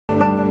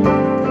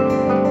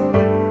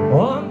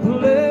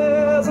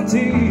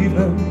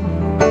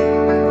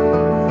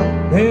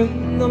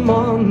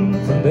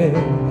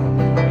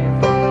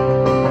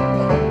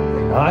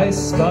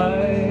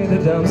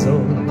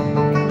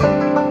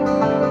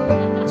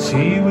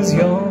She was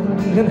young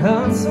and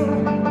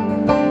handsome,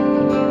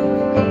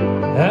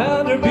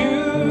 and her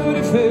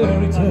beauty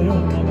fairy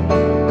tale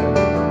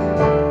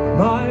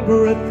my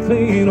breath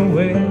clean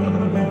away.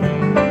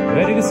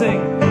 Ready to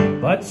sing?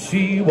 But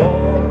she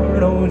wore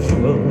no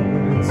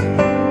jewels,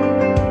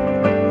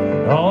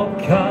 no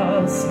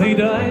costly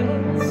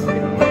diamonds,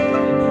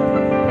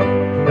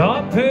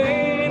 no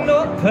paint,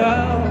 no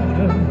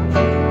powder,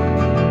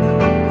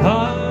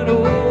 I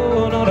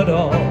know not at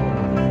all.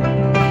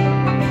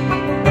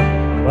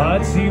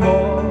 But she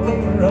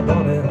wore a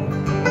bonnet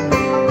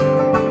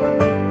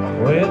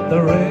with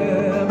the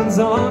ribbons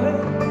on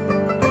it,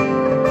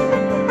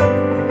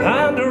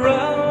 and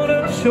around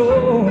her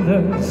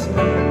shoulders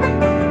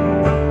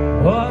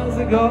was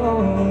a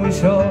gold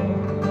shawl.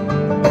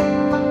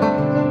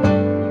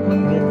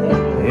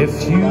 If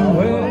you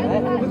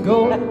ever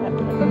go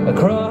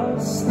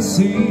across the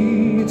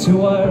sea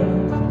to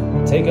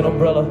Ireland, take an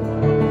umbrella.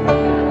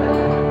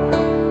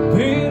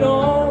 Being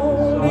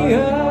only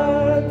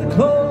at the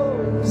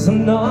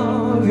closing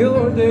of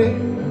your day.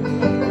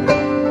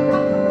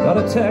 Got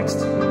a text,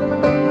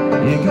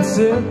 you can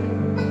sit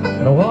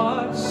and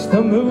watch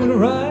the moon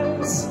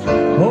rise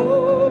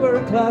over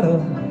a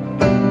Claddagh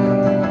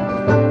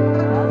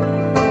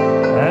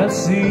and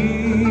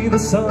see the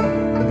sun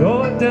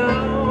go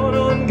down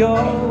on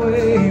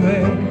Galway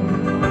Bay.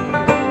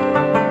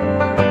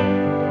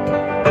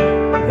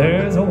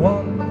 There's a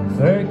one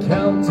fair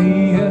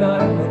county in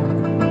Ireland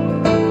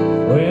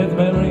with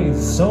memories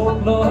so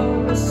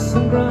glorious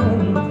and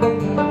grand,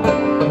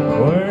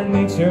 where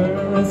nature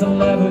has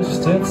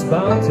lavished its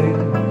bounty.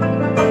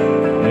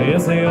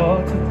 Is the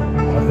orchid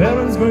of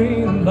Erin's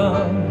green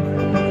land.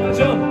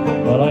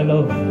 But I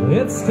love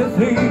its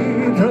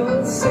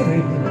cathedral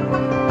city,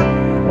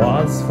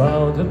 was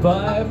founded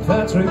by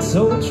Patrick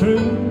so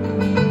true,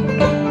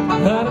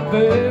 and it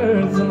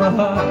bears in the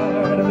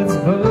heart of its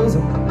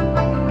bosom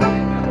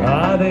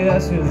are the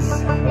ashes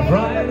of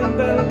Brian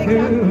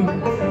Bellew.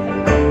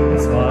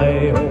 It's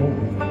my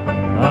old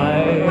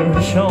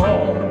Irish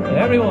home,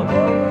 everyone,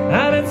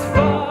 and it's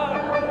far,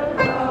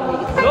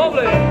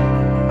 lovely.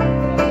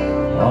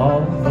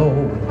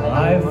 Although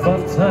I've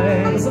oft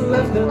times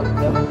left it,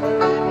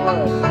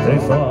 very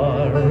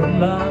foreign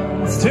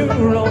lands to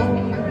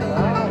roam,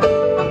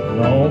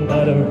 no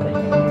matter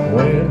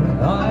where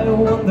I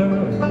wander,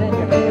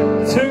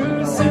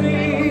 through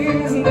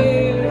cities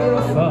near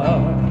or far.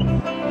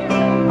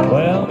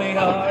 Well, my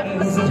heart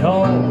is at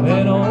home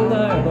in old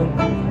Ireland,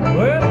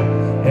 well,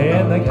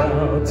 in the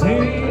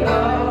county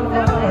of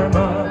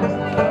Armagh,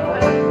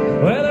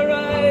 where her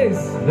eyes,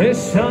 they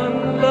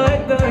shone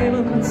like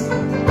diamonds.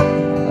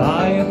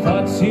 I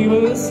thought she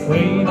was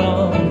queen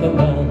of the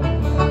land,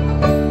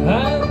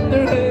 and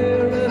her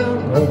hair ran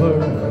over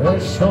her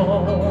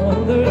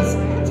shoulders,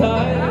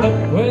 tied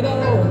up with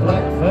old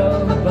black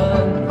velvet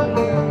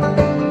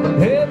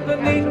band. In the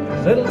neat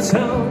little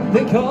town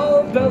they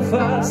called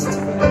Belfast,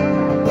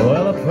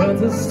 well,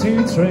 apprentice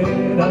to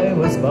trade I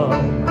was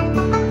bound,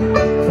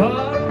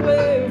 far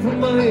away from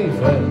my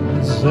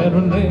friends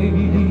and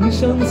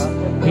relations,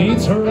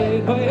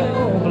 betrayed by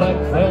old black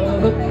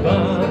velvet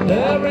band.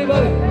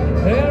 Everybody,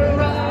 her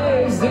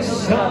eyes, they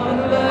shone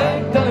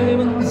like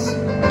diamonds.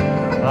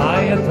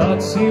 I had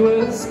thought she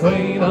was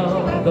queen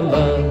of the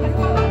land,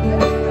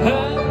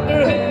 and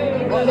her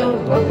hair went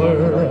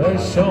over her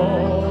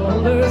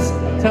shoulders,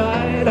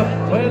 tied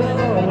up with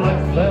a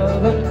black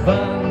velvet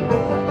band.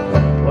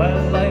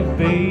 Well, I've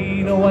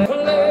been away,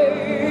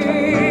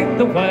 played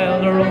the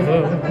wilder over